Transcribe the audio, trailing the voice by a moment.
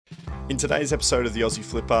In today's episode of the Aussie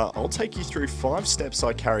Flipper, I'll take you through 5 steps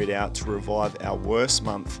I carried out to revive our worst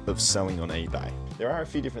month of selling on eBay. There are a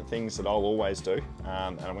few different things that I'll always do,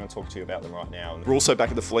 and I'm going to talk to you about them right now. We're also back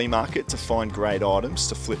at the flea market to find great items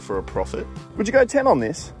to flip for a profit. Would you go 10 on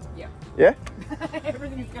this? Yeah. Yeah?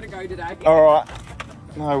 Everything's got to go today. All right.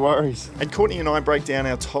 No worries. And Courtney and I break down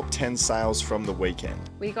our top 10 sales from the weekend.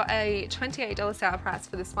 We got a $28 sale price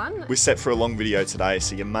for this one. We're set for a long video today,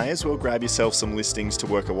 so you may as well grab yourself some listings to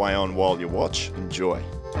work away on while you watch. Enjoy.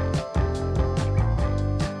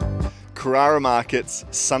 Carrara Markets,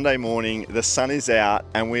 Sunday morning, the sun is out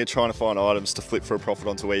and we're trying to find items to flip for a profit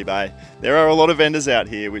onto eBay. There are a lot of vendors out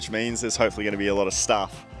here, which means there's hopefully going to be a lot of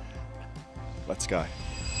stuff. Let's go.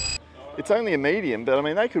 It's only a medium, but I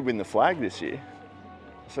mean, they could win the flag this year.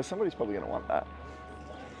 So somebody's probably going to want that.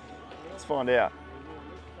 Let's find out.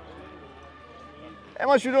 How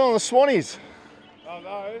much are you doing on the Swannies? Oh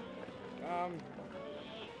no,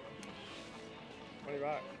 20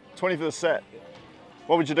 bucks. 20 for the set.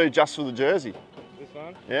 What would you do just for the jersey? This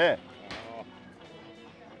one? Yeah. Oh.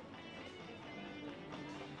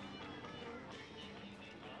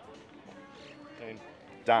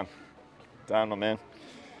 Done. Done, my man.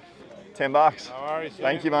 10 bucks. No worries.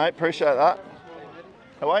 Thank you, mate. Appreciate that.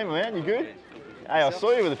 How are you, my man? You good? Hey, I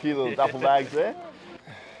saw you with a few little duffel bags there.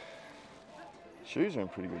 Shoes are in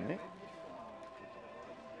pretty good nick.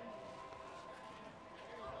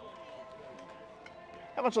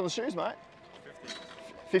 How much on the shoes, mate?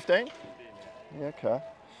 15. 15? Yeah, okay.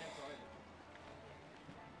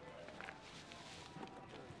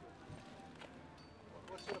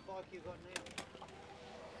 What sort of bike you got now?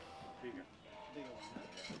 Bigger. Bigger one.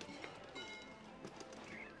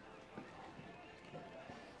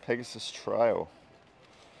 Pegasus Trail.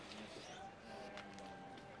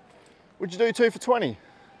 Would you do 2 for 20?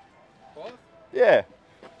 What? Yeah.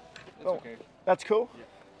 That's okay. That's cool. Yeah.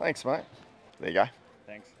 Thanks, mate. There you go.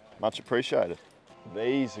 Thanks. Much appreciated.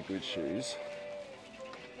 These are good shoes.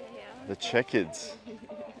 The checkers.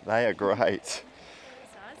 They are great.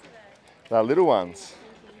 They're little ones.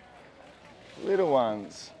 Little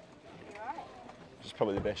ones. Which is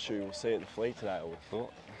probably the best shoe we'll see at the flea today, I would have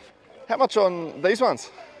thought. How much on these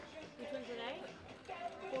ones?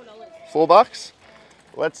 $4. $4?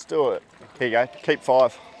 Let's do it. Here you go. Keep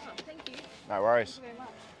 5. Oh, thank you. No worries. Thank you very much.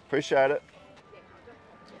 Appreciate it.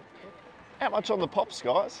 How much on the pops,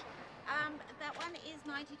 guys? That one is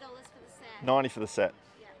 $90 for the set. 90 for the set.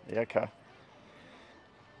 Yeah. Yeah, okay.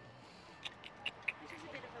 Which is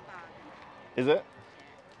a bit of a bargain. Is it?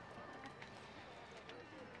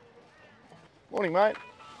 Morning, mate.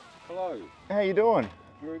 Hello. How you doing?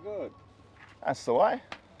 Very good. That's the way.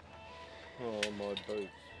 Oh, my boots.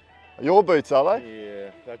 Your boots, are they?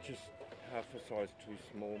 Yeah, they're just half a size too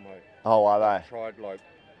small, mate. Oh, are I they? tried like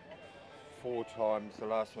 4 times. The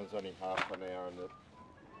last one's only half an hour, and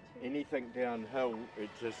anything downhill, it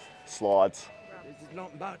just Slides. it's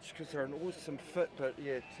not much because they're an awesome fit, but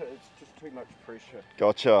yeah, it's just too much pressure.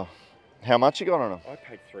 Gotcha. How much you got on them? I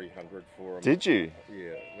paid $300 for them. Did you?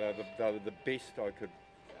 Yeah, they're the best I could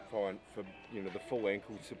find for, you know, the full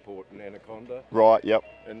ankle support in Anaconda, Right, yep.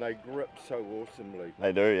 and they grip so awesomely.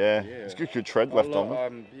 They do, yeah. Yeah. It's good tread left on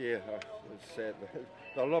them. Yeah, it's sad.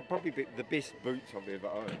 They'll probably be the best boots I've ever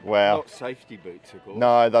owned. Wow. Not safety boots, of course.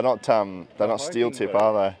 No, they're not steel hiking tip, boot.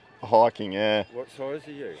 are they? Hiking, yeah. What size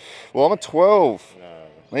are you? Well, I'm a 12. No.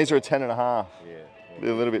 These are a 10 and a half. Yeah.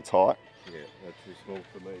 They're a little bit tight. Yeah, that's too small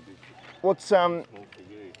for me. What's Small for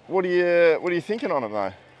you. what are you thinking on them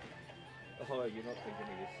though? Oh, you're not thinking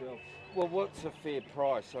of yourself. Well, what's a fair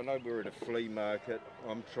price? I know we're at a flea market.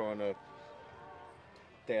 I'm trying to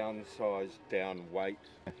downsize, down weight.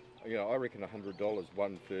 You know, I reckon $100,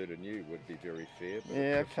 1/3 of new would be very fair. But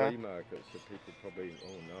Yeah, it's a okay. flea market, so people probably,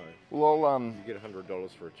 oh no. Well, You get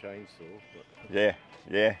 $100 for a chainsaw. But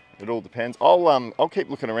yeah. It all depends. I'll keep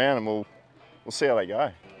looking around and we'll see how they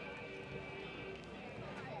go.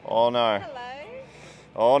 Oh no. Hello.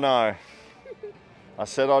 Oh no. I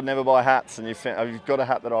said I'd never buy hats, and you've got a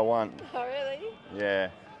hat that I want. Oh, really? Yeah.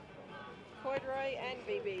 Corduroy and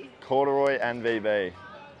VB. Corduroy and VB.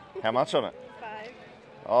 How much on it? 5.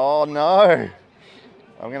 Oh no.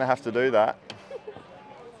 I'm going to have to do that.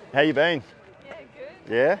 How you been? Yeah,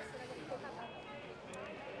 good. Yeah?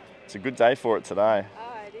 It's a good day for it today.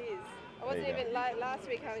 Oh, it is. I wasn't There you even like last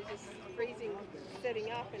week. I was just freezing, setting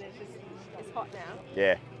up, and it's hot now.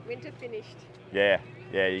 Yeah. Winter finished. Yeah.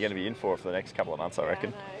 Yeah, you're going to be in for it for the next couple of months, I reckon.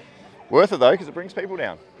 I know. Worth it though, because it brings people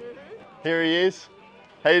down. Here he is.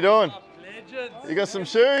 How you doing? Legends. You got some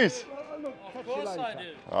shoes? Of course I do.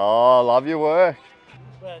 Oh, love your work.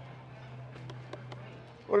 But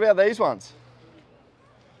What about these ones?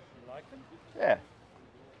 you like them? Yeah.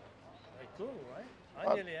 cool, right?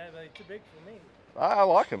 I nearly have a too big for me. I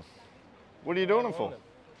like them. What are you doing them for?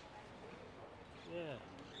 Yeah.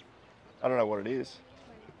 I don't know what it is.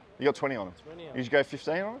 You got 20 on them. 20 on You should go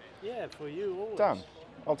 15 on it? Yeah, for you always. Done.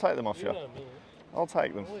 I'll take them off You you. know me. I'll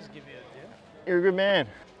take them. Always give you a deal. You're a good man.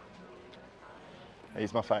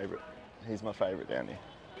 He's my favourite. He's my favourite down here.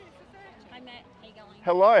 Hi Matt, how you going?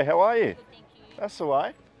 Hello, how are you? Good, thank you. That's the way.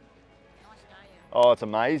 Nice day. Oh, it's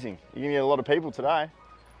amazing. You're going to get a lot of people today.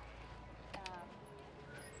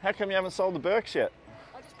 How come you haven't sold the Birks yet?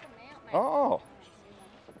 I just put them out, mate. Oh,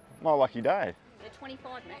 my lucky day. They're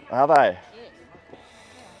 25, mate. Are they? Yes.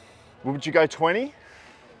 Would you go 20?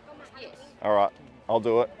 Yes. All right, I'll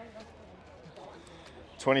do it.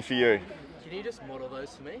 20 for you. Can you just model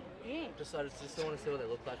those for me? Yeah. Just I just want to see what they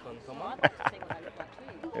look like on camera. I'd like to see what they look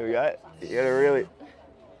like too. Here we go. You gotta really.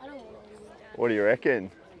 I don't want What do you reckon?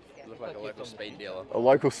 Look like a local speed dealer. A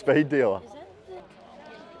local speed dealer.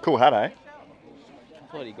 Cool hat, eh? I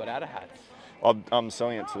thought he got out of hats. I'm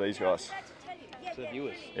selling it to these guys. To the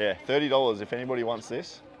viewers. Yeah, $30. If anybody wants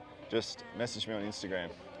this, just message me on Instagram.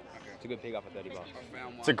 It's a good pick up at $30.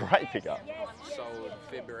 It's a great pickup. Sold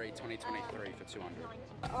February 2023 for 200.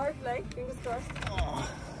 Hopefully, fingers crossed.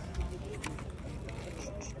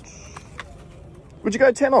 Would you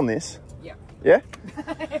go 10 on this? Yeah. Yeah?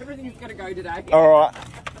 Everything's got to go today. All right.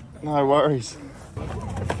 No worries. Here's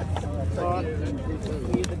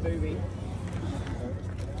the booby.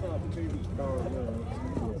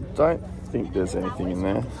 Don't think there's anything in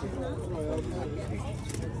there.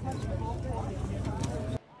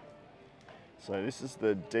 So this is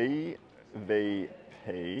the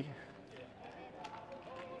DVP.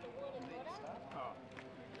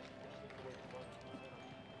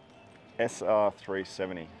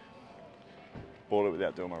 SR370. Bought it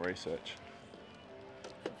without doing my research.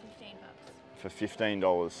 For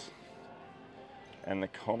 $15. And the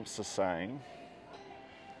comps are saying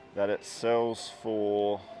that it sells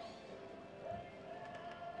for,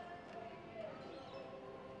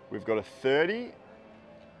 we've got a 30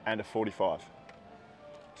 and a 45.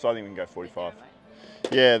 So I think we can go 45.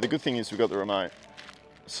 Yeah, the good thing is we've got the remote.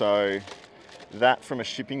 So that from a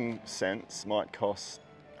shipping sense might cost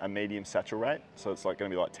a medium satchel rate. So it's like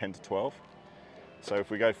going to be like 10 to 12. So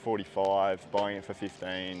if we go 45, buying it for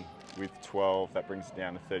 15 with 12, that brings it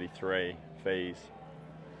down to 33 fees.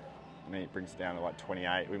 I mean, it brings it down to like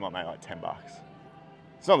 28. We might make like 10 bucks.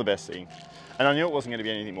 It's not the best thing. And I knew it wasn't going to be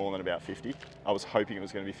anything more than about 50. I was hoping it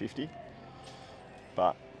was going to be 50,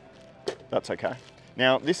 but that's okay.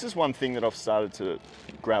 Now, this is one thing that I've started to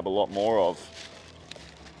grab a lot more of.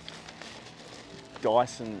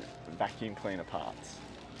 Dyson vacuum cleaner parts.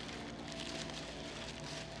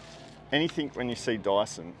 Anything when you see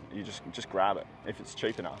Dyson, you just grab it if it's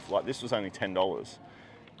cheap enough. Like this was only $10.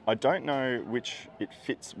 I don't know what it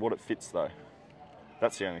fits though.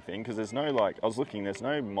 That's the only thing, because there's no like, I was looking, there's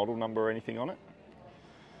no model number or anything on it.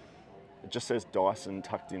 It just says Dyson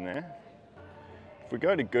tucked in there. If we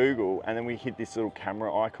go to Google and then we hit this little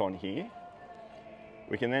camera icon here,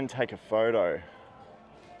 we can then take a photo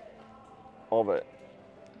of it.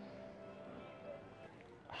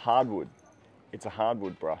 Hardwood. It's a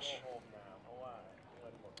hardwood brush.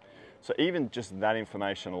 So even just that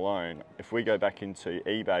information alone, if we go back into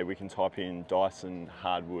eBay, we can type in Dyson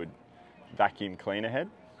hardwood vacuum cleaner head.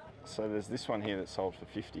 So there's this one here that sold for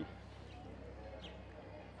 50.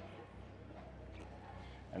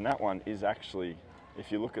 And that one is actually,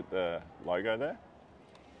 if you look at the logo there,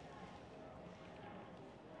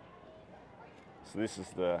 so this is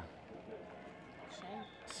the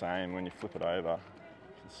same. When you flip it over,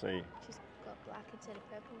 you can see. Just got black instead of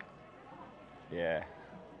purple. Yeah.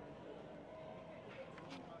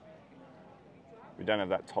 We don't have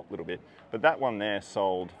that top little bit, but that one there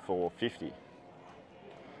sold for 50.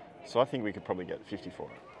 So I think we could probably get 50 for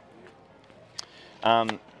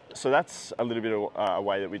it. So that's a little bit of a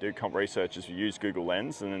way that we do comp research is we use Google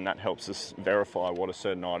Lens, and then that helps us verify what a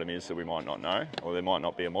certain item is that we might not know, or there might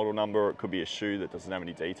not be a model number, or it could be a shoe that doesn't have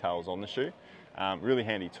any details on the shoe. Really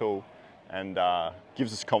handy tool, and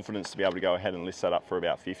gives us confidence to be able to go ahead and list that up for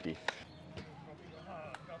about 50.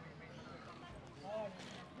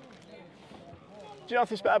 Do you know if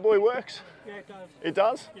this bad boy works? Yeah, it does. It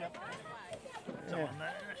does? Yep. It's on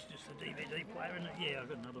there. That's just a DVD player, isn't it? Yeah, I've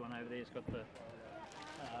got another one over there. It's got the,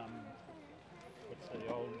 what's the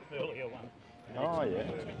old earlier one? Oh, yeah. On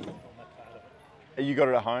that part of it. You got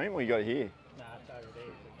it at home or you got it here? No, it's over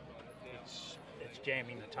there. It's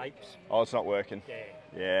jamming the tapes. Oh, it's not working? Yeah.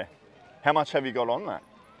 Yeah. How much have you got on that?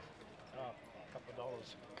 Oh, a couple of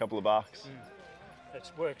dollars. Couple of bucks? It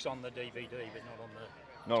works on the DVD, but not on the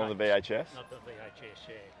Not on the tapes. VHS? Not the VHS,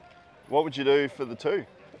 yeah. What would you do for the two?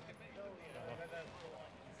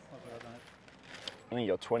 I think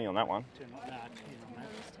you got 20 on that one. 10 on that.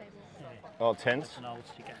 Yeah, Oh, 10s? it's an old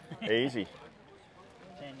sticker. Easy.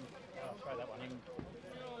 10, I'll throw that one in.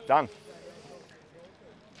 Done.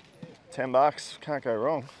 $10, can't go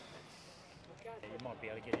wrong. Yeah, you might be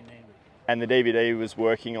able to get in there. And the DVD was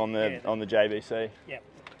working on the JVC. Yep,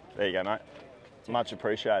 There you go, mate. Much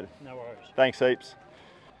appreciated. no worries. Thanks heaps.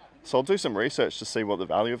 So I'll do some research to see what the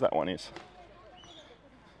value of that one is.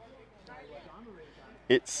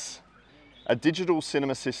 It's a digital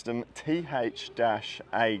cinema system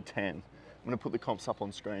TH-A10. I'm going to put the comps up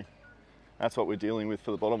on screen. That's what we're dealing with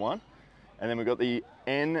for the bottom one. And then we've got the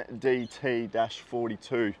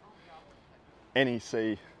NDT-42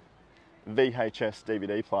 NEC VHS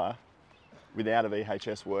DVD player without a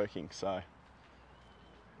VHS working, so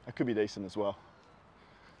that could be decent as well.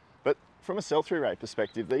 But from a sell-through rate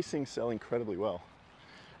perspective, these things sell incredibly well.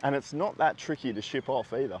 And it's not that tricky to ship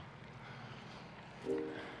off either.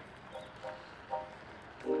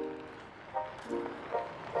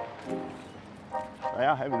 They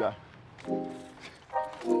are heavy though.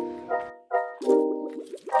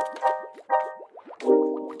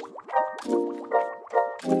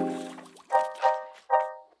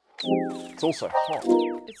 It's also hot.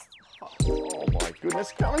 It's hot. Oh my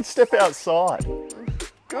goodness, come and step outside.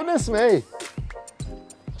 Goodness me.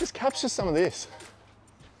 Just capture some of this.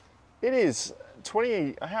 It is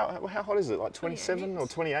 20, how hot is it? Like 27 or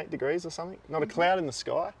 28 degrees or something? Not a cloud in the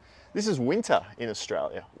sky. This is winter in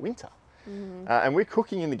Australia, winter. And we're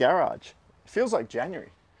cooking in the garage. It feels like January.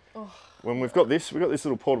 When we've got this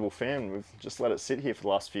little portable fan, we've just let it sit here for the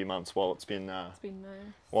last few months while it's been It's been nice.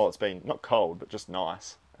 well, it's been not cold, but just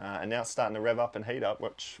nice. And now it's starting to rev up and heat up,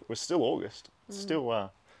 which we're still August. It's still,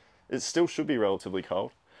 it still should be relatively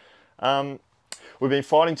cold. We've been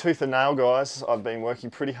fighting tooth and nail, guys. I've been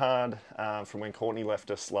working pretty hard from when Courtney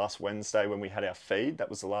left us last Wednesday when we had our feed. That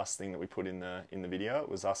was the last thing that we put in the video. It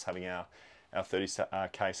was us having our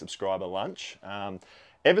 30k subscriber lunch.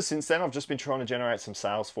 Ever since then, I've just been trying to generate some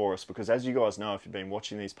sales for us because, as you guys know, if you've been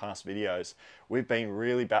watching these past videos, we've been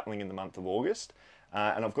really battling in the month of August.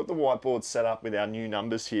 And I've got the whiteboard set up with our new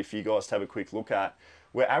numbers here for you guys to have a quick look at.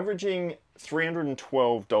 We're averaging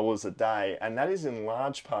 $312 a day, and that is in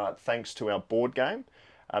large part thanks to our board game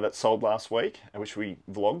that sold last week, which we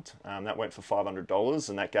vlogged. That went for $500,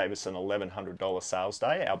 and that gave us an $1,100 sales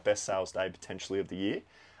day, our best sales day potentially of the year.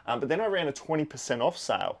 But then I ran a 20% off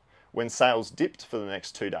sale when sales dipped for the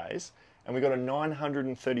next 2 days, and we got a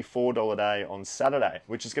 $934 day on Saturday,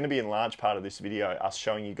 which is going to be in large part of this video, us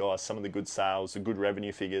showing you guys some of the good sales, the good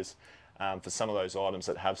revenue figures for some of those items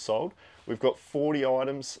that have sold. We've got 40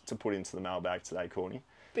 items to put into the mailbag today, Courtney.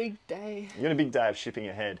 Big day. You got a big day of shipping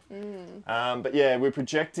ahead. But yeah, we're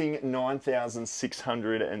projecting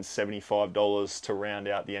 $9,675 to round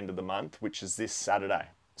out the end of the month, which is this Saturday.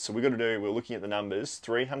 So we're looking at the numbers,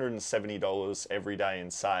 $370 every day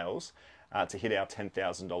in sales to hit our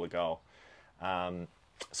 $10,000 goal.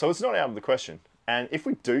 So it's not out of the question. And if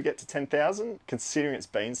we do get to 10,000, considering it's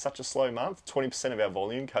been such a slow month, 20% of our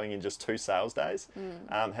volume coming in just 2 sales days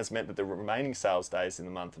has meant that the remaining sales days in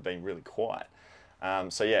the month have been really quiet.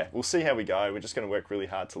 So yeah, we'll see how we go. We're just going to work really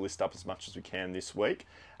hard to list up as much as we can this week.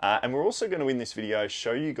 And we're also going to, in this video,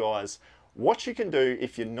 show you guys what you can do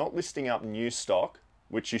if you're not listing up new stock,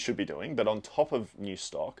 which you should be doing, but on top of new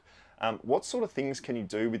stock, what sort of things can you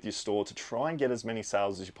do with your store to try and get as many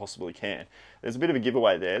sales as you possibly can? There's a bit of a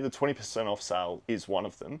giveaway there. The 20% off sale is one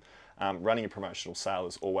of them. Running a promotional sale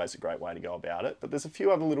is always a great way to go about it, but there's a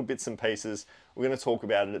few other little bits and pieces. We're going to talk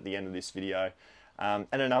about it at the end of this video. And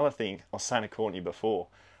another thing, I was saying to Courtney before,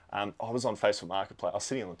 I was on Facebook Marketplace. I was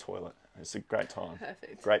sitting on the toilet. It's a great time.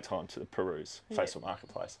 Perfect. Great time to peruse Facebook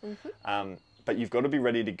Marketplace. But you've got to be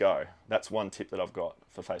ready to go. That's one tip that I've got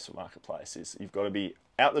for Facebook Marketplace is you've got to be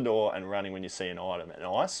out the door and running when you see an item. And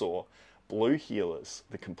I saw Blue Healers,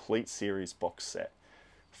 the complete series box set,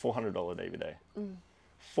 $400 DVD.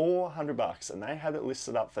 $400, and they had it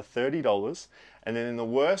listed up for $30. And then in the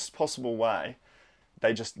worst possible way,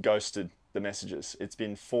 they just ghosted the messages. It's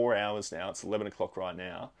been 4 hours now. It's 11 o'clock right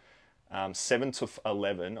now. 7 to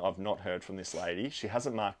 11, I've not heard from this lady. She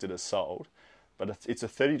hasn't marked it as sold. But it's a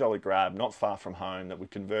 $30 grab, not far from home, that would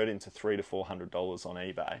convert into $300 to $400 on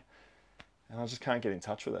eBay, and I just can't get in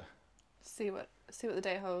touch with her. See what the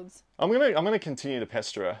day holds. I'm gonna continue to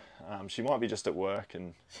pester her. She might be just at work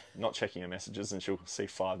and not checking her messages, and she'll see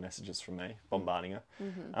 5 messages from me bombarding her.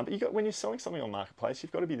 But when you're selling something on Marketplace,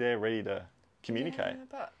 you've got to be there ready to communicate.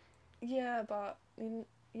 Yeah, but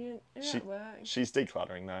you're She- at work. She's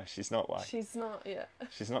decluttering though. She's not like She's not, yeah.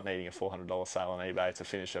 she's not needing a $400 sale on eBay to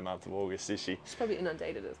finish her month of August, is she? She's probably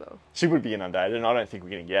inundated as well. She would be inundated, and I don't think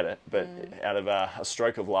we're going to get it. But out of a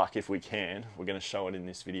stroke of luck, if we can, we're going to show it in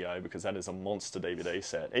this video because that is a monster DVD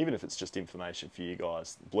set. Even if it's just information for you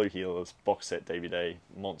guys, Blue Healers box set DVD,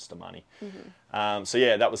 monster money. So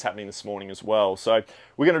yeah, that was happening this morning as well. So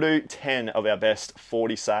we're going to do 10 of our best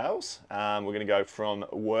 40 sales. We're going to go from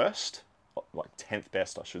worst, like 10th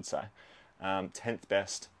best, I should say, 10th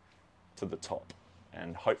best to the top,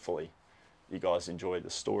 and hopefully you guys enjoy the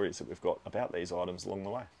stories that we've got about these items along the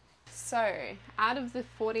way. So, out of the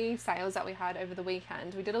 40 sales that we had over the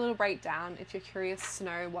weekend, we did a little breakdown. If you're curious to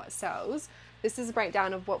know what sells, this is a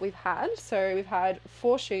breakdown of what we've had. So we've had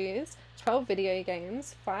 4 shoes, 12 video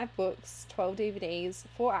games, 5 books, 12 DVDs,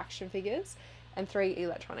 4 action figures, and 3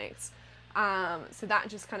 electronics. So that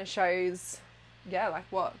just kind of shows, yeah, like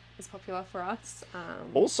what is popular for us.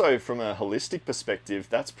 Also, from a holistic perspective,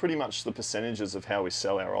 that's pretty much the percentages of how we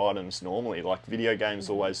sell our items normally. Like video games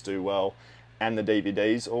always do well, and the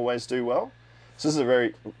DVDs always do well. So this is a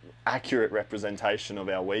very accurate representation of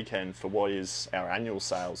our weekend for what is our annual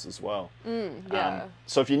sales as well. Yeah.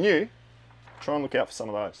 So if you're new, try and look out for some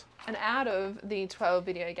of those. And out of the 12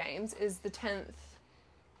 video games is the 10th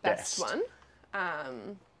best one.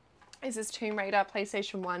 Is this Tomb Raider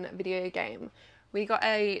PlayStation 1 video game. We got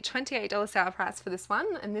a $28 sale price for this one,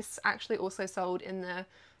 and this actually also sold in the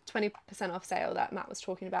 20% off sale that Matt was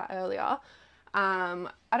talking about earlier. I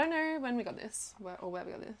don't know when we got this, where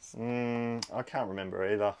we got this. I can't remember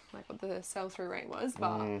either. Like what the sell-through rate was,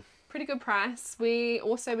 but pretty good price. We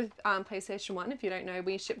also, with PlayStation 1, if you don't know,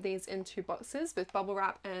 we ship these in 2 boxes with bubble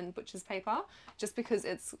wrap and butcher's paper, just because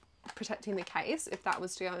it's protecting the case. If that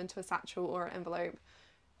was to go into a satchel or an envelope,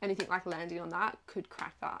 anything like landing on that could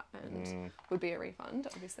crack that and would be a refund,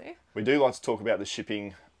 obviously. We do like to talk about the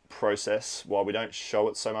shipping process while we don't show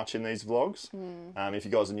it so much in these vlogs. If you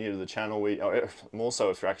guys are new to the channel, more so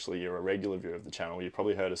if you're a regular viewer of the channel, you've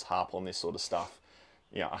probably heard us harp on this sort of stuff,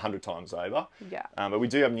 100 times over. Yeah. But we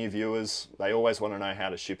do have new viewers. They always want to know how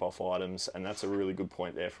to ship off items, and that's a really good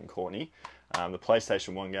point there from Courtney. The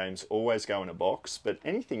PlayStation 1 games always go in a box, but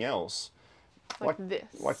anything else, like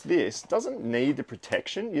this, doesn't need the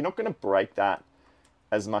protection. You're not going to break that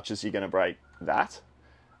as much as you're going to break that.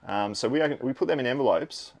 So we put them in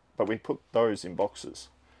envelopes, but we put those in boxes.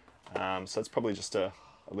 So it's probably just a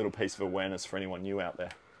little piece of awareness for anyone new out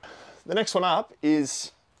there. The next one up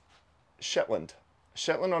is Shetland.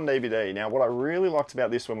 Shetland on DVD. Now, what I really liked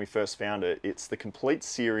about this when we first found it, it's the complete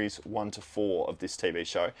series 1 to 4 of this TV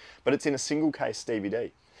show, but it's in a single case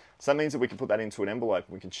DVD. So that means that we can put that into an envelope,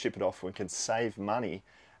 and we can ship it off, and we can save money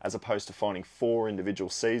as opposed to finding 4 individual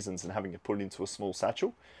seasons and having to put it into a small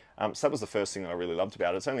satchel. So that was the first thing that I really loved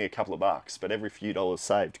about it. It's only a couple of bucks, but every few dollars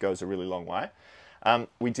saved goes a really long way.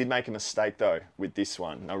 We did make a mistake though with this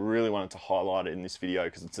one, and I really wanted to highlight it in this video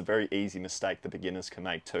because it's a very easy mistake that beginners can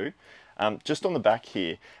make too. Just on the back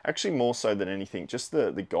here, actually more so than anything, just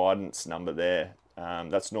the guidance number there.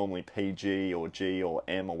 That's normally PG or G or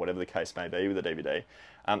M or whatever the case may be with a DVD.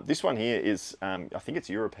 This one here is, I think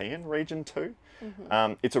it's European Region 2.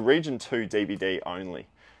 It's a Region 2 DVD only.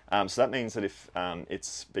 So that means that if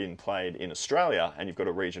it's been played in Australia and you've got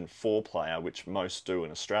a Region 4 player, which most do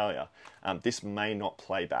in Australia, this may not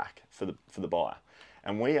play back for the buyer.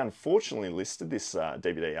 And we unfortunately listed this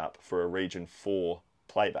DVD up for a Region 4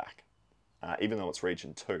 playback, even though it's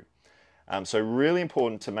Region 2. So really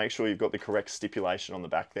important to make sure you've got the correct stipulation on the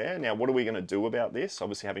back there. Now, what are we going to do about this?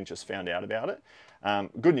 Obviously, having just found out about it.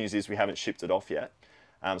 Good news is we haven't shipped it off yet.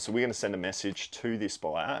 So we're going to send a message to this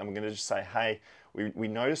buyer, and we're going to just say, hey, we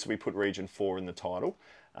noticed we put Region 4 in the title.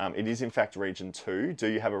 It is in fact Region 2. Do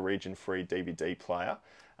you have a Region 3 DVD player?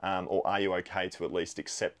 Or are you okay to at least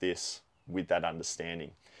accept this with that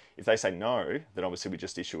understanding? If they say no, then obviously we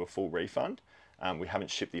just issue a full refund. We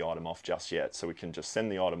haven't shipped the item off just yet, so we can just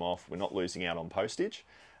send the item off. We're not losing out on postage.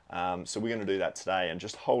 So we're going to do that today and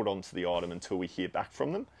just hold on to the item until we hear back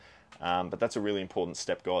from them. But that's a really important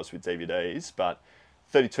step, guys, with DVDs. But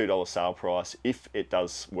 $32 sale price, if it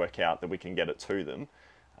does work out that we can get it to them,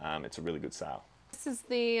 it's a really good sale. This is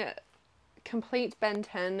the complete Ben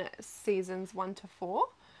 10 seasons 1 to 4.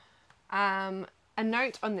 A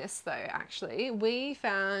note on this though, actually, we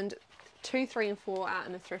found 2, 3 and 4 out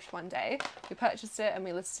in a thrift one day. We purchased it and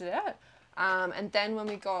we listed it. And then when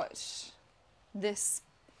we got this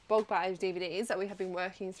bulk buy of DVDs that we have been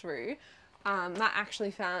working through, Matt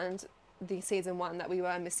actually found the season 1 that we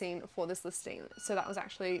were missing for this listing. So that was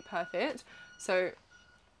actually perfect. So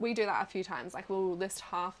we do that a few times. Like we'll list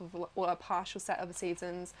half of or a partial set of the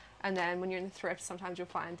seasons, and then when you're in the thrift, sometimes you'll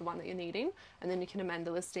find the one that you're needing, and then you can amend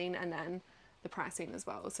the listing and then the pricing as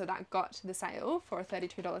well. So that got the sale for a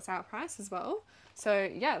 $32 sale price as well. So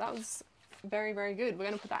yeah, that was very, very good. We're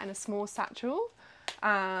going to put that in a small satchel. What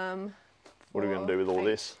are we going to do with all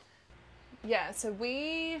this? Yeah, so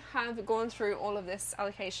we have gone through all of this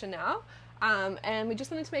allocation now, and we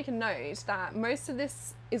just wanted to make a note that most of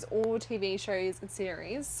this is all TV shows and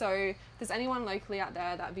series. So if there's anyone locally out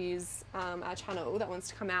there that views our channel that wants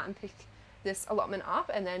to come out and pick this allotment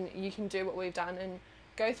up, and then you can do what we've done and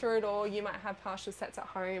go through it all. You might have partial sets at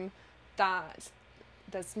home that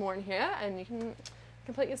there's more in here, and you can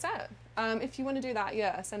complete your set. If you want to do that,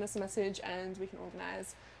 yeah, send us a message and we can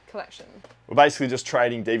organise collection. We're basically just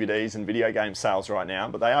trading DVDs and video game sales right now,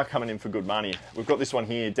 but they are coming in for good money. We've got this one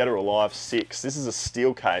here, Dead or Alive 6. This is a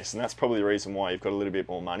steel case, and that's probably the reason why you've got a little bit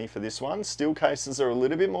more money for this one. Steel cases are a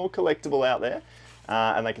little bit more collectible out there,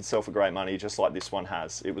 and they can sell for great money, just like this one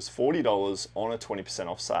has. It was $40 on a 20%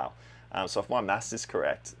 off sale. So if my maths is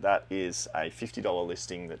correct, that is a $50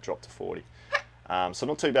 listing that dropped to 40. So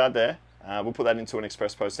not too bad there. We'll put that into an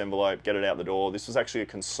express post envelope, get it out the door. This was actually a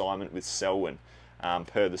consignment with Selwyn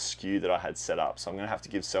per the SKU that I had set up. So I'm going to have to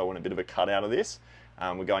give Selwyn a bit of a cut out of this.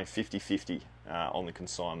 We're going 50-50 on the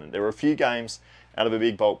consignment. There were a few games out of a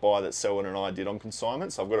big bulk buy that Selwyn and I did on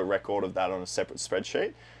consignment, so I've got a record of that on a separate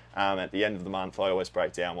spreadsheet. At the end of the month, I always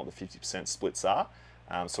break down what the 50% splits are.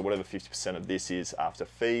 So whatever 50% of this is after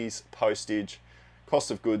fees, postage,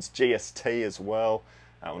 cost of goods, GST as well.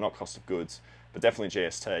 Well, not cost of goods, but definitely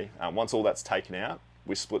GST. Once all that's taken out,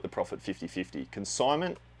 we split the profit 50-50.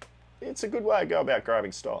 Consignment, it's a good way to go about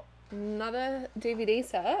grabbing stock. Another DVD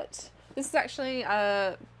set. This is actually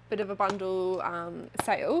a bit of a bundle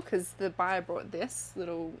sale because the buyer brought this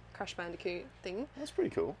little Crash Bandicoot thing. That's pretty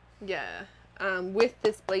cool. Yeah, with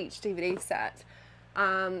this Bleach DVD set.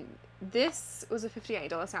 This was a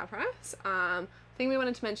 $58 sale price. Thing we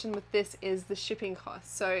wanted to mention with this is the shipping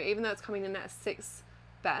cost. So even though it's coming in at 6th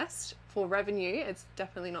best for revenue, it's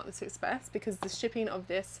definitely not the 6th best because the shipping of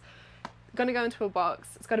this going to go into a box.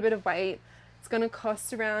 It's got a bit of weight. It's going to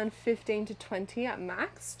cost around 15 to 20 at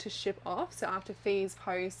max to ship off. So after fees,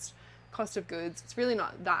 post, cost of goods, it's really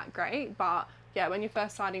not that great. But yeah, when you're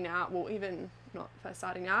first starting out, well, even not first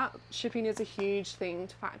starting out, shipping is a huge thing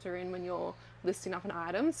to factor in when you're listing up an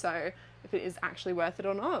item. So if it is actually worth it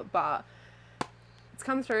or not, but it's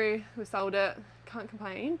come through, we sold it, can't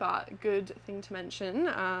complain, but good thing to mention.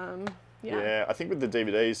 Yeah, I think with the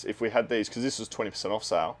DVDs, if we had these, because this was 20% off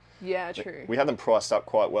sale. Yeah, true. We had them priced up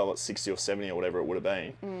quite well at 60 or 70 or whatever it would have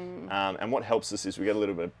been. And what helps us is we get a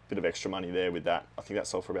little bit of extra money there with that. I think that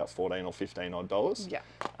sold for about 14 or 15 odd dollars.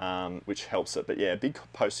 Yeah. Which helps it. But yeah, big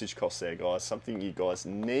postage costs there, guys. Something you guys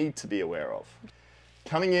need to be aware of.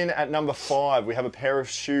 Coming in at number 5, we have a pair of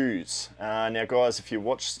shoes. Now, guys, if you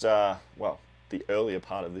watched, well, the earlier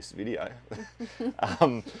part of this video,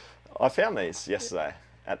 I found these yesterday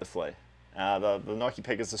at the flea. The Nike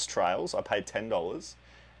Pegasus Trails, I paid $10.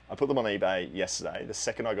 I put them on eBay yesterday, the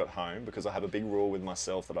second I got home, because I have a big rule with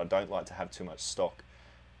myself that I don't like to have too much stock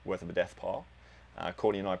worth of a death pile.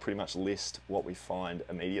 Courtney and I pretty much list what we find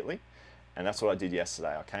immediately, and that's what I did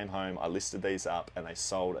yesterday. I came home, I listed these up, and they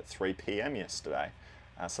sold at 3 p.m. yesterday.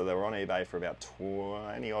 So they were on eBay for about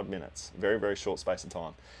 20 odd minutes, very, very short space of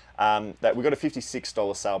time. We got a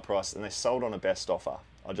 $56 sale price, and they sold on a best offer.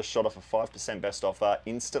 I just shot off a 5% best offer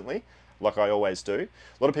instantly, like I always do.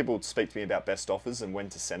 A lot of people speak to me about best offers and when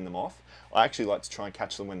to send them off. I actually like to try and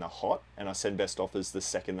catch them when they're hot, and I send best offers the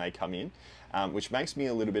second they come in, which makes me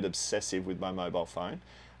a little bit obsessive with my mobile phone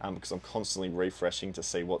because I'm constantly refreshing to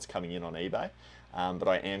see what's coming in on eBay. But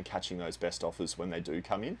I am catching those best offers when they do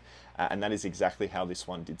come in, and that is exactly how this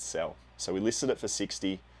one did sell. So we listed it for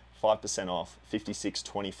 60, 5% off, 56,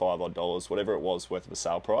 25 odd dollars, whatever it was worth of a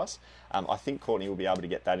sale price. I think Courtney will be able to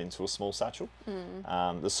get that into a small satchel.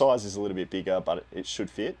 The size is a little bit bigger, but it should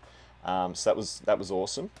fit. So that was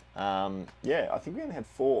awesome. Yeah, I think we only had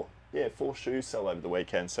 4 shoes sell over the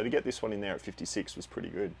weekend. So to get this one in there at 56 was pretty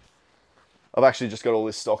good. I've actually just got all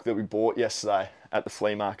this stock that we bought yesterday at the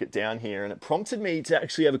flea market down here, and it prompted me to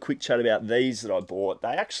actually have a quick chat about these that I bought. They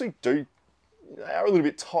actually do, they are a little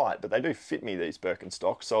bit tight, but they do fit me, these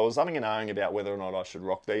Birkenstocks. So I was umming and ahhing about whether or not I should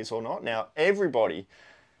rock these or not. Now, everybody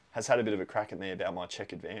has had a bit of a crack at me about my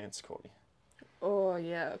checkered Vans, Courtney. Oh,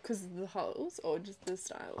 yeah, because of the holes or just the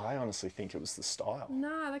style? I honestly think it was the style.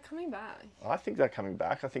 Nah, they're coming back. I think they're coming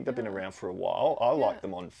back. I think they've been around for a while. I like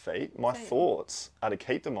them on feet. My thoughts are to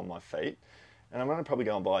keep them on my feet. And I'm going to probably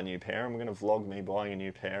go and buy a new pair, and we're going to vlog me buying a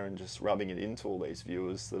new pair and just rubbing it into all these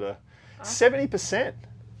viewers that are 70%.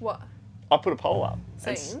 What? I put a poll up.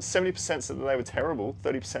 And Same. 70% said that they were terrible,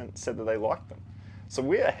 30% said that they liked them. So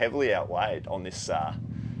we are heavily outweighed on this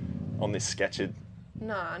sketched,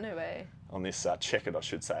 Nah, no way. on this checkered, I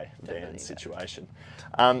should say, Definitely van not. situation.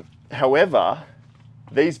 However,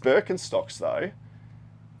 these Birkenstocks though,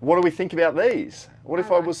 what do we think about these? What if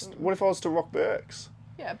I I like was them. what if I was to rock Birks?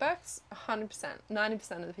 Yeah, Birks, 100%.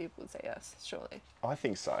 90% of the people would say yes, surely. I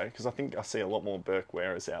think so, because I think I see a lot more Birk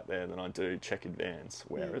wearers out there than I do checkered Vans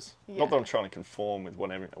wearers. Yeah. Not that I'm trying to conform with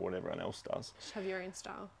what everyone else does. Just have your own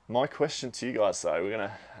style. My question to you guys though, we're going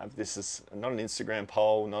to have this as not an Instagram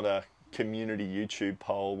poll, not a community YouTube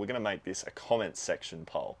poll. We're going to make this a comment section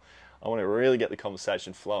poll. I want to really get the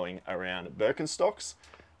conversation flowing around Birkenstocks,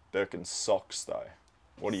 Birkensocks though.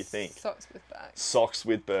 What do you think? Socks with Birks. Socks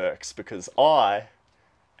with Birks, because I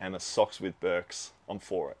am a socks with Birks. I'm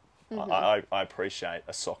for it. I appreciate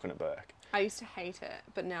a sock and a Birk. I used to hate it,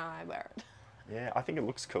 but now I wear it. Yeah, I think it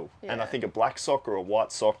looks cool. And I Yeah. think a black sock or a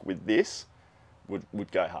white sock with this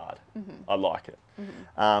would go hard. I like it.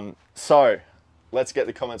 So let's get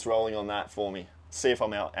the comments rolling on that for me. See if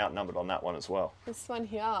I'm outnumbered on that one as well. This one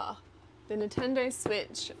here, the Nintendo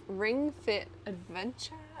Switch Ring Fit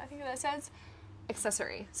Adventure, I think that says,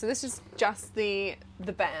 accessory. So this is just the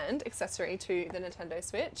band accessory to the Nintendo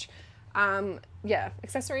Switch. Yeah,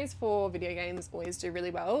 accessories for video games always do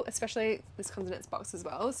really well, especially this comes in its box as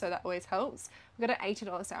well, so that always helps. We've got an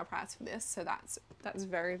 $80 sale price for this, so that's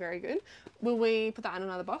very, very good. Will we put that in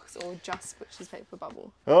another box or just Butcher's Paper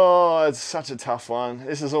Bubble? Oh, it's such a tough one.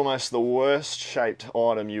 This is almost the worst shaped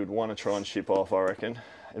item you would want to try and ship off, I reckon.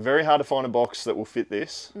 Very hard to find a box that will fit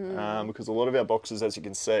this, because a lot of our boxes, as you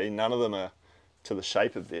can see, none of them are to the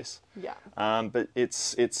shape of this. Yeah. But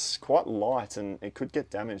it's quite light and it could get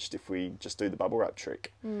damaged if we just do the bubble wrap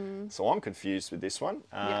trick. So I'm confused with this one.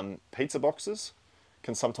 Pizza boxes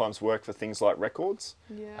can sometimes work for things like records.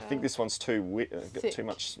 Yeah. I think this one's got Thick. too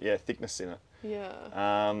much thickness in it.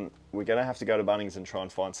 Yeah. We're going to have to go to Bunnings and try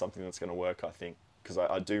and find something that's going to work, I think. Because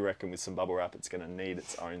I do reckon with some bubble wrap it's going to need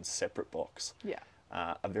its own separate box. Yeah.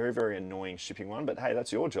 A very, very annoying shipping one, but hey,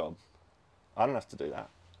 that's your job. I don't have to do that.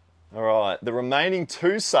 All right, the remaining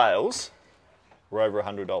two sales were over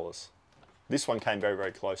 $100. This one came very,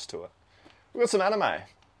 very close to it. We've got some anime.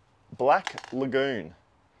 Black Lagoon.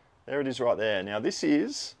 There it is right there. Now this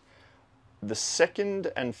is the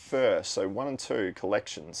second and first, so 1 and 2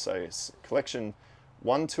 collections. So it's collection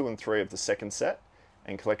 1, 2 and 3 of the second set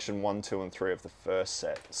and collection 1, 2 and 3 of the first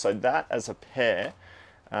set. So that as a pair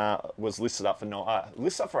was listed up for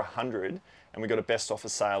 $100, and we got a best offer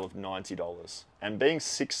sale of $90. And being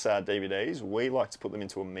 6 DVDs, we like to put them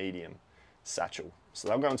into a medium satchel. So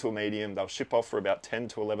they'll go into a medium, they'll ship off for about $10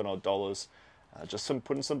 to $11 odd, just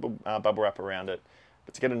putting some bubble wrap around it.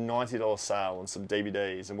 But to get a $90 sale on some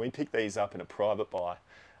DVDs, and we picked these up in a private buy.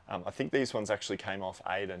 I think these ones actually came off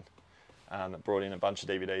Aiden, that brought in a bunch of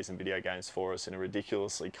DVDs and video games for us in a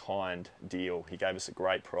ridiculously kind deal. He gave us a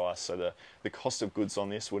great price, so the cost of goods on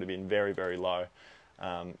this would have been very, very low.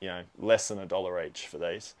 You know, less than $1 each for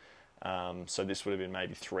these. So this would have been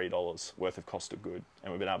maybe $3 worth of cost of good,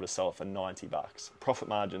 and we've been able to sell it for $90. Profit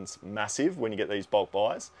margin's massive when you get these bulk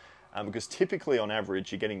buys, because typically on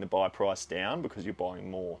average you're getting the buy price down because you're buying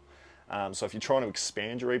more. So if you're trying to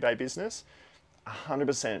expand your eBay business,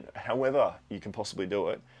 100%, however you can possibly do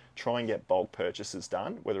it, try and get bulk purchases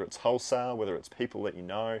done, whether it's wholesale, whether it's people that you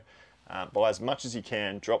know. Buy as much as you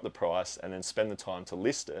can, drop the price, and then spend the time to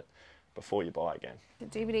list it before you buy again. The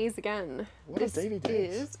DVDs again. What are This DVDs?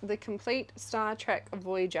 is the complete Star Trek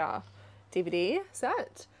Voyager DVD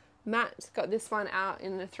set. Matt got this one out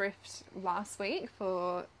in the thrift last week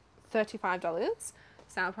for $35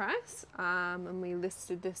 sale price, and we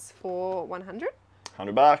listed this for $100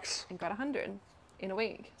 $100. and got 100 in a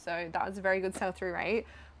week. So that was a very good sell through rate.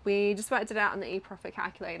 We just worked it out on the eProfit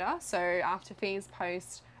calculator. So after fees,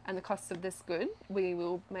 post, and the cost of this good, we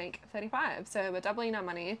will make 35. So we're doubling our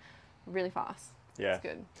money really fast. Yeah. It's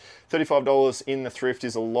good. $35 in the thrift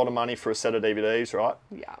is a lot of money for a set of DVDs, right?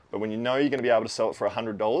 Yeah. But when you know you're going to be able to sell it for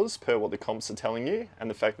 $100 per what the comps are telling you, and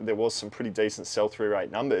the fact that there was some pretty decent sell-through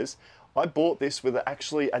rate numbers, I bought this with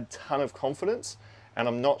actually a ton of confidence, and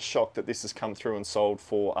I'm not shocked that this has come through and sold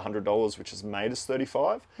for $100, which has made us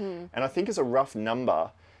 $35. And I think as a rough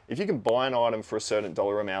number, if you can buy an item for a certain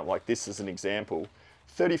dollar amount, like this as an example,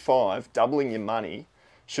 $35, doubling your money,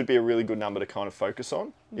 should be a really good number to kind of focus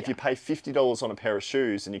on. If you pay $50 on a pair of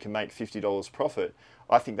shoes and you can make $50 profit,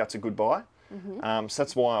 I think that's a good buy. So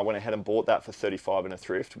that's why I went ahead and bought that for $35 in a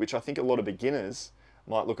thrift, which I think a lot of beginners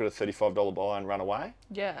might look at a $35 buy and run away.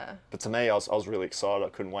 Yeah. But to me, I was really excited. I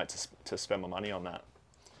couldn't wait to spend my money on that.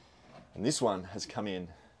 And this one has come in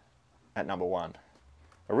at number 1.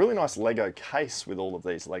 a really nice Lego case with all of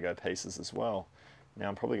these Lego pieces as well. Now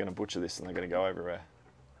I'm probably going to butcher this and they're going to go everywhere.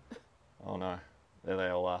 Oh no, there they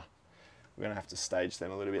all are. We're going to have to stage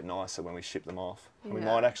them a little bit nicer when we ship them off. And we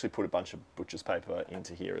might actually put a bunch of butcher's paper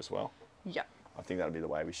into here as well. Yeah. I think that'll be the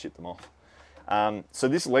way we ship them off. So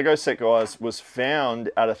this Lego set, guys, was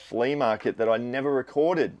found at a flea market that I never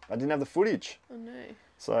recorded. I didn't have the footage. Oh no.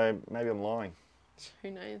 So maybe I'm lying.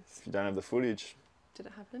 Who knows? If you don't have the footage, Did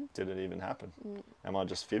it happen? did it even happen? Am I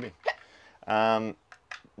just fibbing?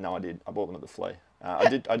 No, I did. I bought them at the flea. I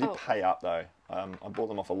did pay up though. I bought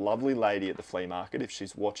them off a lovely lady at the flea market. If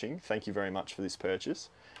she's watching, thank you very much for this purchase.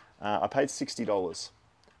 I paid $60,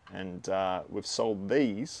 and we've sold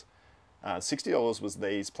these. $60 was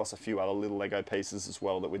these plus a few other little Lego pieces as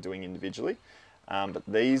well that we're doing individually. But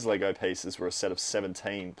these Lego pieces were a set of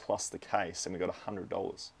 17 plus the case, and we got $100.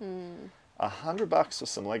 $100 for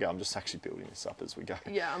some Lego. I'm just actually building this up as we go.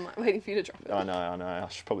 Yeah, I'm like waiting for you to drop it. I know. I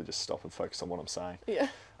should probably just stop and focus on what I'm saying. Yeah.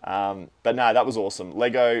 But no, that was awesome.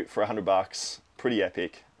 Lego for $100, pretty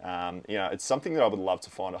epic. You know, it's something that I would love to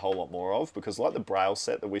find a whole lot more of, because like the Braille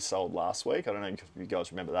set that we sold last week, I don't know if you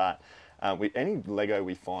guys remember that. Any Lego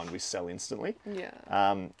we find, we sell instantly. Yeah.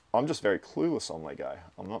 I'm just very clueless on Lego.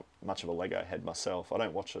 I'm not much of a Lego head myself. I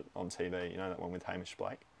don't watch it on TV. You know that one with Hamish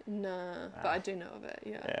Blake? Nah, but I do know of it,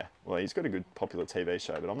 yeah. Yeah, well, he's got a good popular TV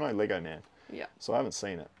show, but I'm no Lego man. Yeah. So I haven't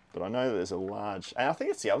seen it. But I know that there's a large... And I think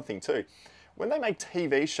it's the other thing too. When they make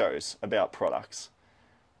TV shows about products,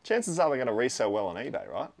 chances are they're going to resell well on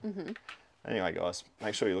eBay, right? Mm-hmm. Anyway, guys,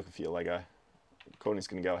 make sure you're looking for your Lego. Courtney's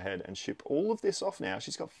going to go ahead and ship all of this off now.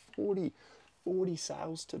 She's got 40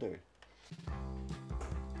 sales to do.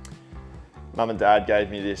 Mum and Dad gave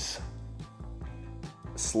me this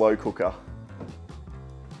slow cooker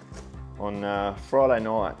on Friday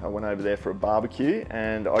night. I went over there for a barbecue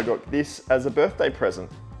and I got this as a birthday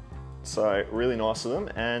present. So really nice of them.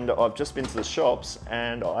 And I've just been to the shops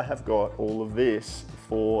and I have got all of this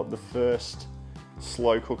for the first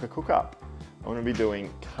slow cooker cook up. I'm going to be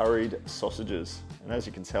doing curried sausages. And as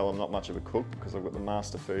you can tell, I'm not much of a cook because I've got the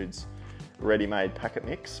Master Foods ready-made packet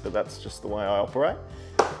mix, but that's just the way I operate.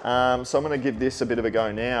 So I'm going to give this a bit of a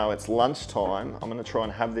go now. It's lunchtime. I'm going to try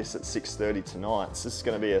and have this at 6:30 tonight. So this is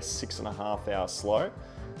going to be a 6.5 hour slow,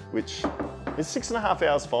 which is 6.5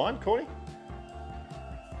 hours fine, Courtney?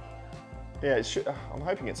 Yeah, it should, I'm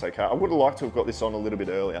hoping it's okay. I would have liked to have got this on a little bit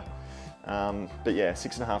earlier. But yeah,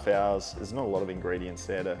 6.5 hours, there's not a lot of ingredients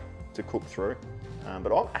there to cook through.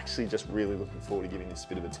 But I'm actually just really looking forward to giving this a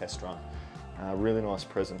bit of a test run. Really nice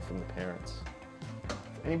present from the parents.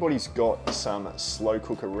 If anybody's got some slow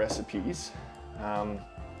cooker recipes,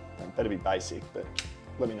 they better be basic, but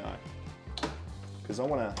let me know. Because I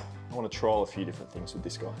want to trial a few different things with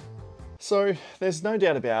this guy. So there's no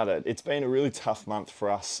doubt about it. It's been a really tough month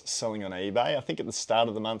for us selling on eBay. I think at the start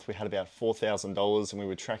of the month we had about $4,000 and we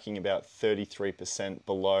were tracking about 33%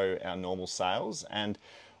 below our normal sales. And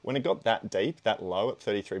when it got that deep, that low at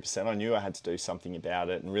 33%, I knew I had to do something about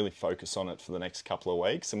it and really focus on it for the next couple of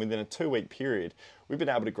weeks. And within a 2-week period, we've been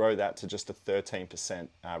able to grow that to just a 13%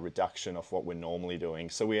 reduction of what we're normally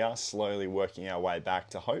doing. So we are slowly working our way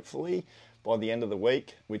back to hopefully by the end of the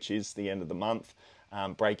week, which is the end of the month,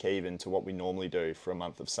 break even to what we normally do for a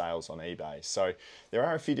month of sales on eBay. So there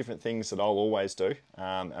are a few different things that I'll always do,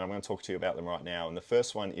 and I'm going to talk to you about them right now. And the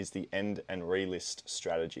first one is the end and relist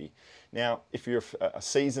strategy. Now, if you're a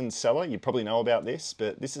seasoned seller, you probably know about this,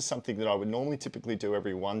 but this is something that I would normally typically do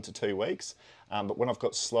every 1 to 2 weeks. But when I've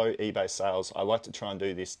got slow eBay sales, I like to try and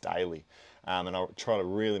do this daily. And I'll try to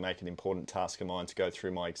really make an important task of mine to go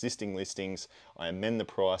through my existing listings. I amend the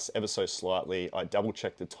price ever so slightly. I double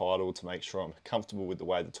check the title to make sure I'm comfortable with the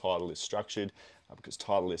way the title is structured, because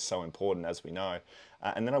title is so important, as we know.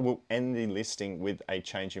 And then I will end the listing with a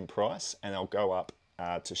change in price, and I'll go up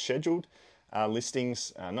to scheduled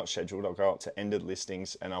listings, not scheduled, I'll go up to ended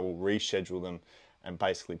listings, and I will reschedule them and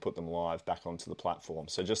basically put them live back onto the platform.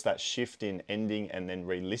 So just that shift in ending and then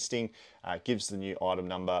relisting gives the new item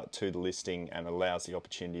number to the listing and allows the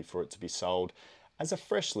opportunity for it to be sold as a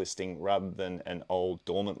fresh listing rather than an old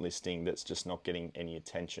dormant listing that's just not getting any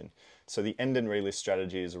attention. So the end and relist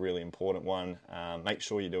strategy is a really important one. Make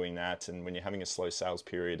sure you're doing that, and when you're having a slow sales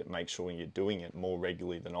period, make sure you're doing it more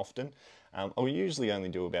regularly than often. I'll usually only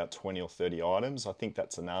do about 20 or 30 items. I think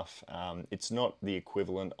that's enough. It's not the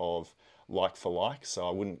equivalent of like for like, so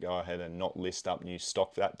I wouldn't go ahead and not list up new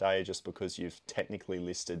stock that day just because you've technically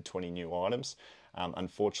listed 20 new items.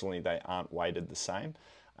 Unfortunately, they aren't weighted the same.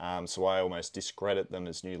 So I almost discredit them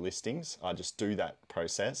as new listings. I just do that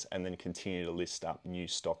process and then continue to list up new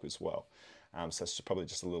stock as well. So that's probably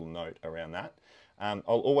just a little note around that. I'll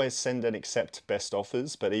always send and accept best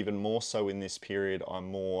offers, but even more so in this period,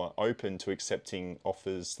 I'm more open to accepting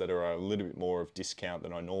offers that are a little bit more of discount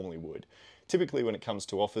than I normally would. Typically when it comes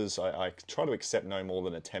to offers, I try to accept no more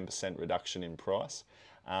than a 10% reduction in price,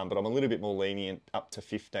 but I'm a little bit more lenient, up to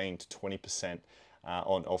 15 to 20%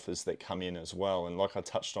 on offers that come in as well. And like I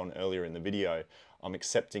touched on earlier in the video, I'm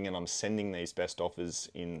accepting and I'm sending these best offers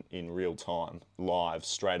in real time, live,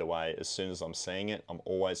 straight away. As soon as I'm seeing it, I'm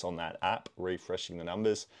always on that app, refreshing the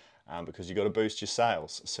numbers, because you've got to boost your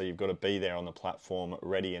sales. So you've got to be there on the platform,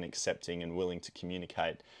 ready and accepting and willing to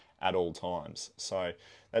communicate at all times. So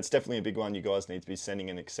that's definitely a big one you guys need to be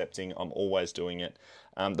sending and accepting. I'm always doing it.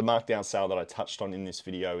 The markdown sale that I touched on in this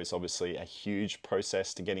video is obviously a huge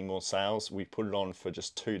process to getting more sales. We put it on for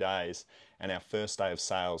just 2 days, and our first day of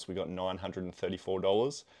sales we got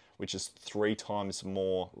 $934, which is 3 times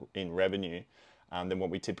more in revenue than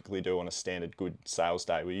what we typically do on a standard good sales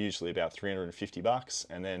day. We're usually about $350,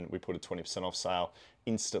 and then we put a 20% off sale.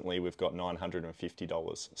 Instantly we've got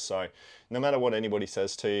 $950. So no matter what anybody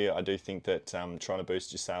says to you, I do think that trying to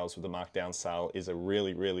boost your sales with a markdown sale is a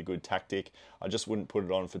really, really good tactic. I just wouldn't put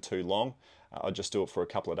it on for too long. I'd just do it for a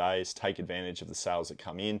couple of days, take advantage of the sales that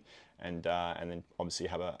come in, and then obviously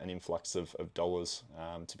have an influx of dollars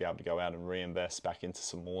to be able to go out and reinvest back into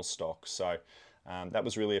some more stock. So that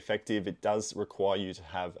was really effective. It does require you to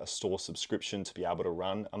have a store subscription to be able to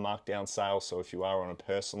run a markdown sale. So if you are on a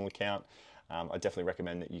personal account, I definitely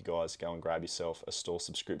recommend that you guys go and grab yourself a store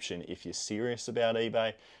subscription if you're serious about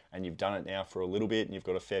eBay and you've done it now for a little bit and you've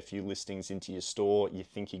got a fair few listings into your store, you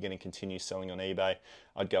think you're going to continue selling on eBay,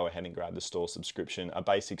 I'd go ahead and grab the store subscription. A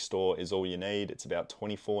basic store is all you need. It's about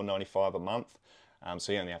 $24.95 a month.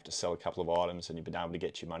 So you only have to sell a couple of items and you've been able to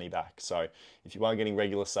get your money back. So if you are getting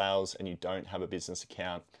regular sales and you don't have a business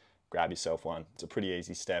account, grab yourself one. It's a pretty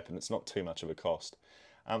easy step and it's not too much of a cost.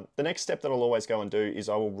 The next step that I'll always go and do is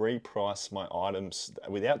I will reprice my items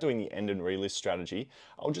without doing the end and relist strategy.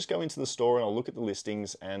 I'll just go into the store and I'll look at the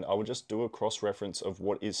listings and I will just do a cross-reference of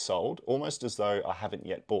what is sold, almost as though I haven't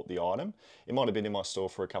yet bought the item. It might have been in my store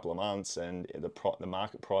for a couple of months and the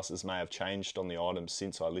market prices may have changed on the item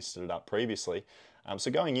since I listed it up previously.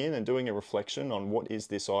 So going in and doing a reflection on what is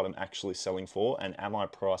this item actually selling for and am I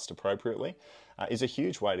priced appropriately is a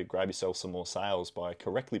huge way to grab yourself some more sales by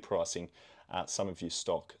correctly pricing some of your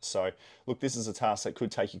stock. So look, this is a task that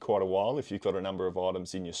could take you quite a while if you've got a number of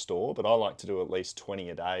items in your store, but I like to do at least 20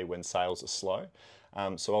 a day when sales are slow.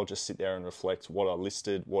 So I'll just sit there and reflect what I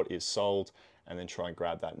listed, what is sold, and then try and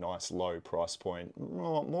grab that nice low price point,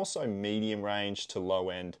 more so medium range to low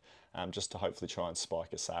end, just to hopefully try and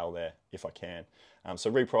spike a sale there if I can.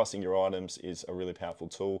 So repricing your items is a really powerful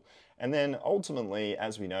tool. And then ultimately,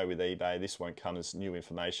 as we know with eBay, this won't come as new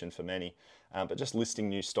information for many, but just listing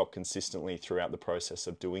new stock consistently throughout the process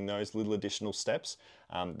of doing those little additional steps,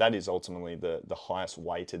 that is ultimately the highest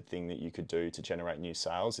weighted thing that you could do to generate new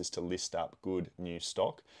sales, is to list up good new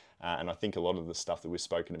stock. And I think a lot of the stuff that we've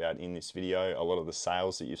spoken about in this video, a lot of the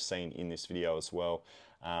sales that you've seen in this video as well,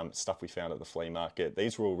 stuff we found at the flea market,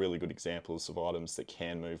 these were all really good examples of items that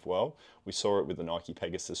can move well. We saw it with the Nike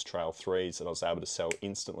Pegasus Trail 3s that I was able to sell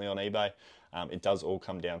instantly on eBay. It does all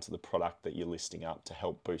come down to the product that you're listing up to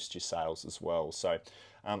help boost your sales as well. So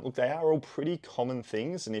look, they are all pretty common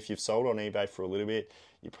things, and if you've sold on eBay for a little bit,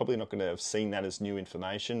 you're probably not going to have seen that as new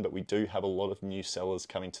information, but we do have a lot of new sellers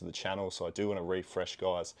coming to the channel, so I do want to refresh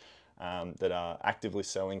guys that are actively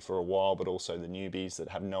selling for a while, but also the newbies that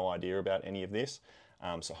have no idea about any of this.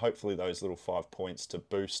 So hopefully those little 5 points to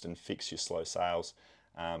boost and fix your slow sales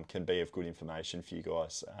can be of good information for you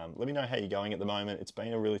guys. Let me know how you're going at the moment. It's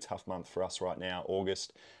been a really tough month for us right now,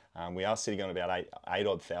 August. We are sitting on about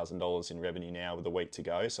 $8,000 in revenue now with a week to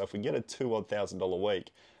go. So if we get a $2,000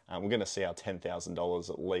 week, we're going to see our $10,000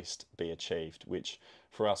 at least be achieved, which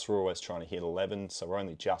for us, we're always trying to hit 11. So we're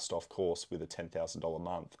only just off course with a $10,000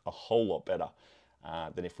 month, a whole lot better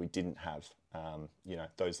than if we didn't have you know,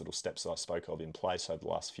 those little steps that I spoke of in place over the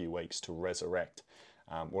last few weeks to resurrect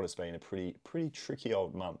what has been a pretty tricky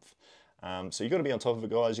old month. So you've got to be on top of it,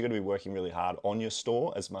 guys. You've got to be working really hard on your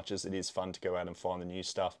store. As much as it is fun to go out and find the new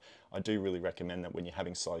stuff, I do really recommend that when you're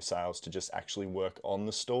having slow sales to just actually work on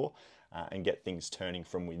the store and get things turning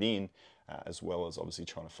from within, as well as obviously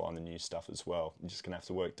trying to find the new stuff as well. You're just going to have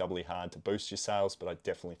to work doubly hard to boost your sales, but I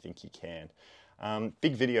definitely think you can.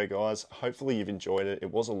 Big video, guys. Hopefully you've enjoyed it.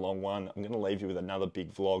 It was a long one. I'm going to leave you with another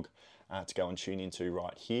big vlog to go and tune into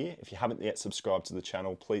right here. If you haven't yet subscribed to the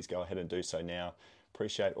channel, please go ahead and do so now.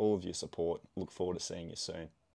 Appreciate all of your support. Look forward to seeing you soon.